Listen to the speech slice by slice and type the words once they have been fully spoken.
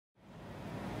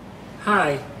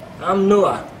Hi, I'm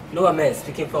Noah Mess,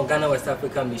 speaking from Ghana West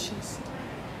African Missions.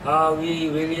 We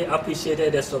really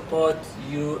appreciated the support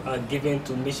you are giving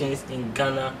to missions in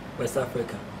Ghana, West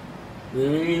Africa.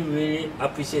 We really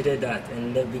appreciated that,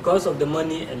 and because of the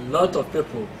money, a lot of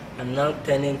people are now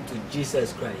turning to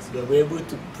Jesus Christ. We were able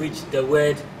to preach the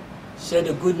word, share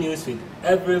the good news with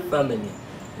every family,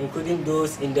 including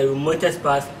those in the remotest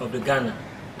parts of the Ghana.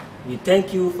 We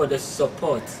thank you for the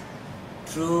support.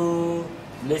 Through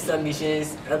Mesa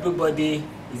missions, everybody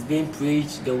is being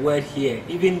preached the word here.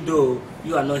 Even though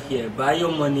you are not here, by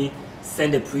your money,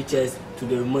 send the preachers to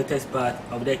the remotest part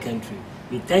of the country.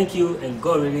 We thank you, and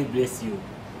God really bless you.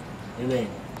 Amen.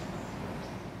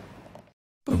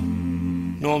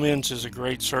 Noah Mens is a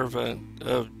great servant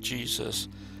of Jesus.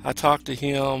 I talk to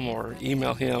him or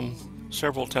email him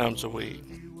several times a week.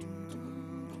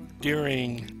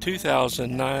 During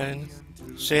 2009,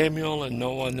 Samuel and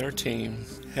Noah and their team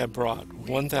have brought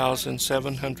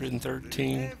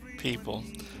 1,713 people,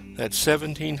 that's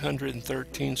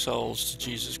 1,713 souls, to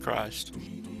Jesus Christ.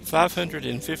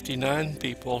 559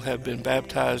 people have been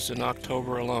baptized in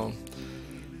October alone.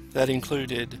 That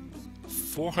included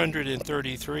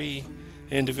 433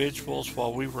 individuals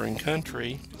while we were in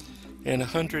country and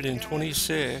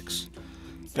 126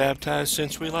 baptized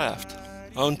since we left.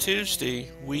 On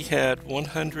Tuesday, we had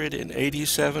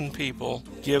 187 people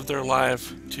give their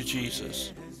life to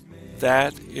Jesus.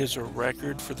 That is a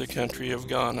record for the country of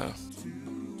Ghana.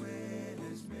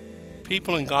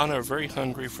 People in Ghana are very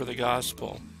hungry for the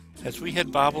gospel. As we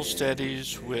had Bible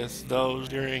studies with those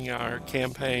during our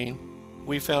campaign,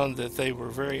 we found that they were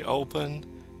very open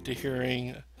to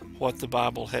hearing what the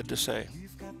Bible had to say.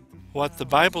 What the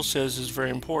Bible says is very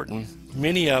important.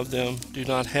 Many of them do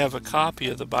not have a copy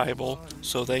of the Bible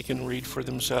so they can read for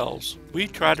themselves. We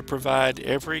try to provide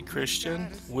every Christian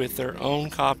with their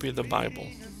own copy of the Bible.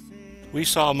 We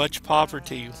saw much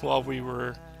poverty while we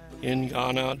were in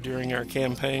Ghana during our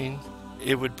campaign.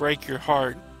 It would break your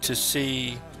heart to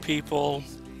see people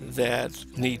that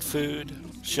need food,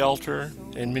 shelter,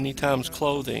 and many times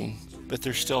clothing, but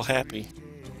they're still happy.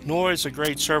 Noah is a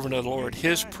great servant of the Lord.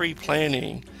 His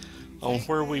pre-planning on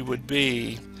where we would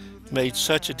be made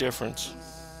such a difference.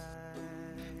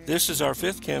 This is our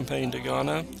 5th campaign to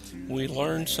Ghana. We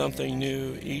learn something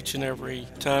new each and every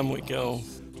time we go.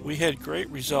 We had great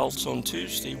results on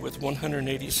Tuesday with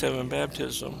 187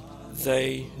 baptisms.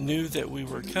 They knew that we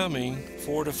were coming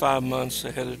 4 to 5 months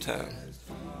ahead of time.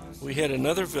 We had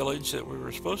another village that we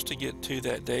were supposed to get to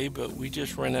that day, but we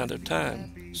just ran out of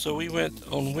time. So we went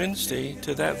on Wednesday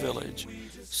to that village.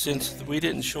 Since we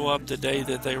didn't show up the day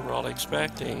that they were all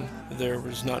expecting, there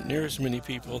was not near as many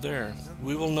people there.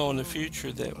 We will know in the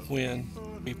future that when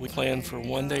we plan for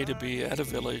one day to be at a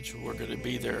village, we're going to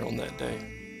be there on that day.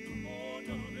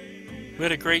 We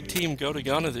had a great team go to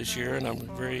Ghana this year, and I'm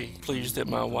very pleased that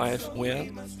my wife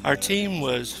went. Our team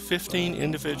was 15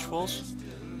 individuals,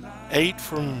 8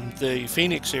 from the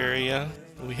Phoenix area.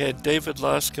 We had David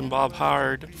Lusk and Bob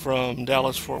Howard from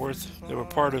Dallas-Fort Worth. They were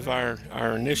part of our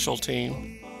initial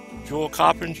team. Joel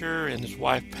Coppinger and his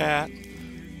wife Pat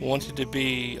wanted to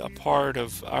be a part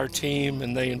of our team,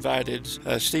 and they invited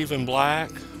Stephen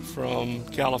Black from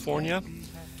California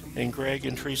and Greg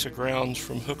and Teresa Grounds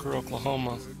from Hooker,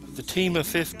 Oklahoma. The team of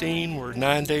 15 were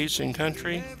 9 days in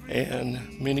country, and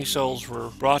many souls were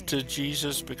brought to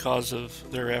Jesus because of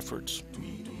their efforts.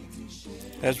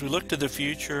 As we look to the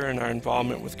future and our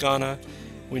involvement with Ghana,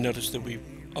 we noticed that we've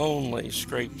only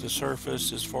scraped the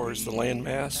surface as far as the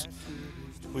landmass.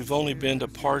 We've only been to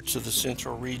parts of the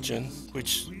central region,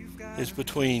 which is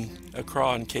between Accra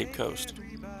and Cape Coast.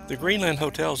 The Greenland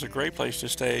Hotel is a great place to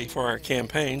stay for our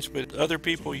campaigns, but other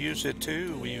people use it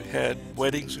too. We had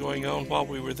weddings going on while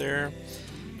we were there.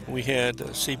 We had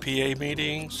CPA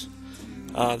meetings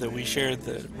that we shared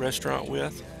the restaurant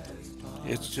with.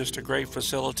 It's just a great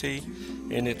facility,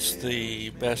 and it's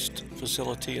the best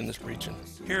facility in this region.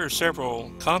 Here are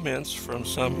several comments from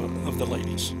some of the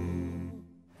ladies.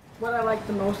 What I liked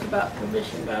the most about the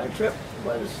Mission Valley trip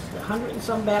was the 100 and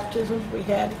some baptisms we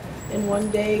had in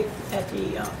one day at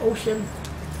the ocean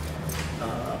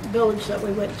village that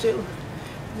we went to.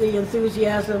 The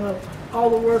enthusiasm of all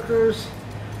the workers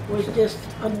was just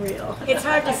unreal. It's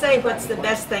hard to say what's the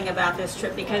best thing about this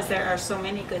trip because there are so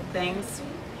many good things.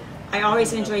 I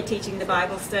always enjoy teaching the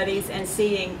Bible studies and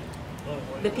seeing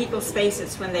the people's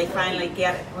faces when they finally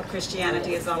get what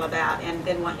Christianity is all about and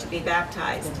then want to be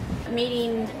baptized.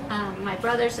 Meeting my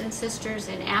brothers and sisters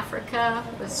in Africa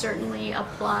was certainly a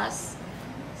plus.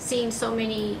 Seeing so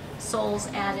many souls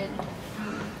added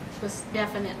was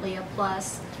definitely a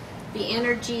plus. The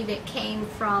energy that came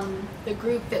from the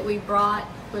group that we brought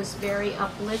was very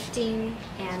uplifting,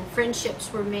 and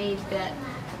friendships were made that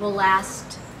will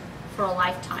last for a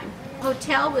lifetime. The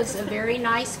hotel was a very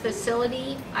nice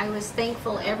facility. I was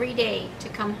thankful every day to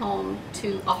come home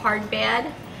to a hard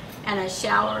bed and a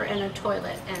shower and a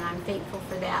toilet, and I'm thankful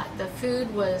for that. The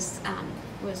food was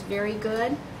very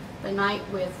good. The night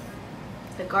with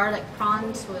the garlic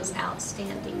prawns was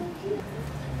outstanding.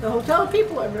 The hotel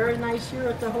people are very nice here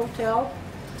at the hotel.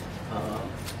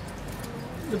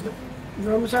 The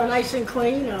rooms are nice and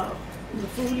clean. The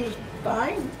food is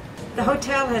fine. The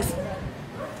hotel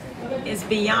is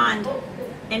beyond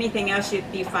anything else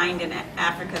you find in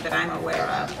Africa that I'm aware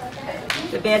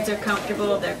of. The beds are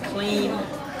comfortable, they're clean,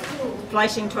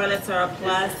 flushing toilets are a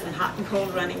plus, and hot and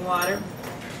cold running water.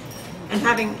 And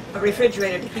having a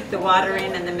refrigerator to keep the water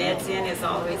in and the meds in is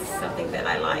always something that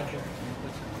I like.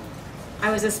 I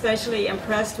was especially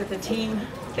impressed with the team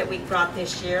that we brought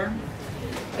this year.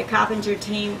 The Coppinger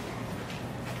team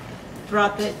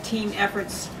brought the team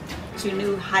efforts to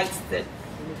new heights that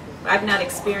I've not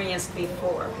experienced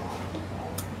before.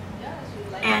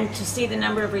 And to see the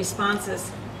number of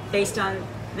responses based on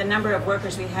the number of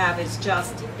workers we have has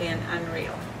just been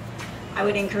unreal. I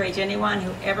would encourage anyone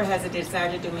who ever has a desire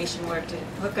to do mission work to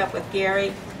hook up with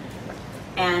Gary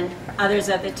and others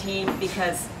of the team,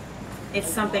 because it's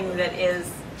something that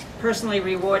is personally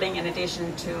rewarding in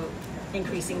addition to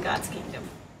increasing God's kingdom.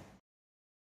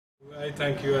 I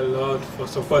thank you a lot for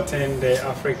supporting the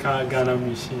Africa-Ghana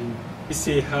mission. We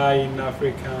say hi in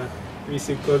Africa. We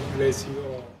say God bless you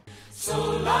all.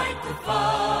 So light the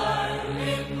fire.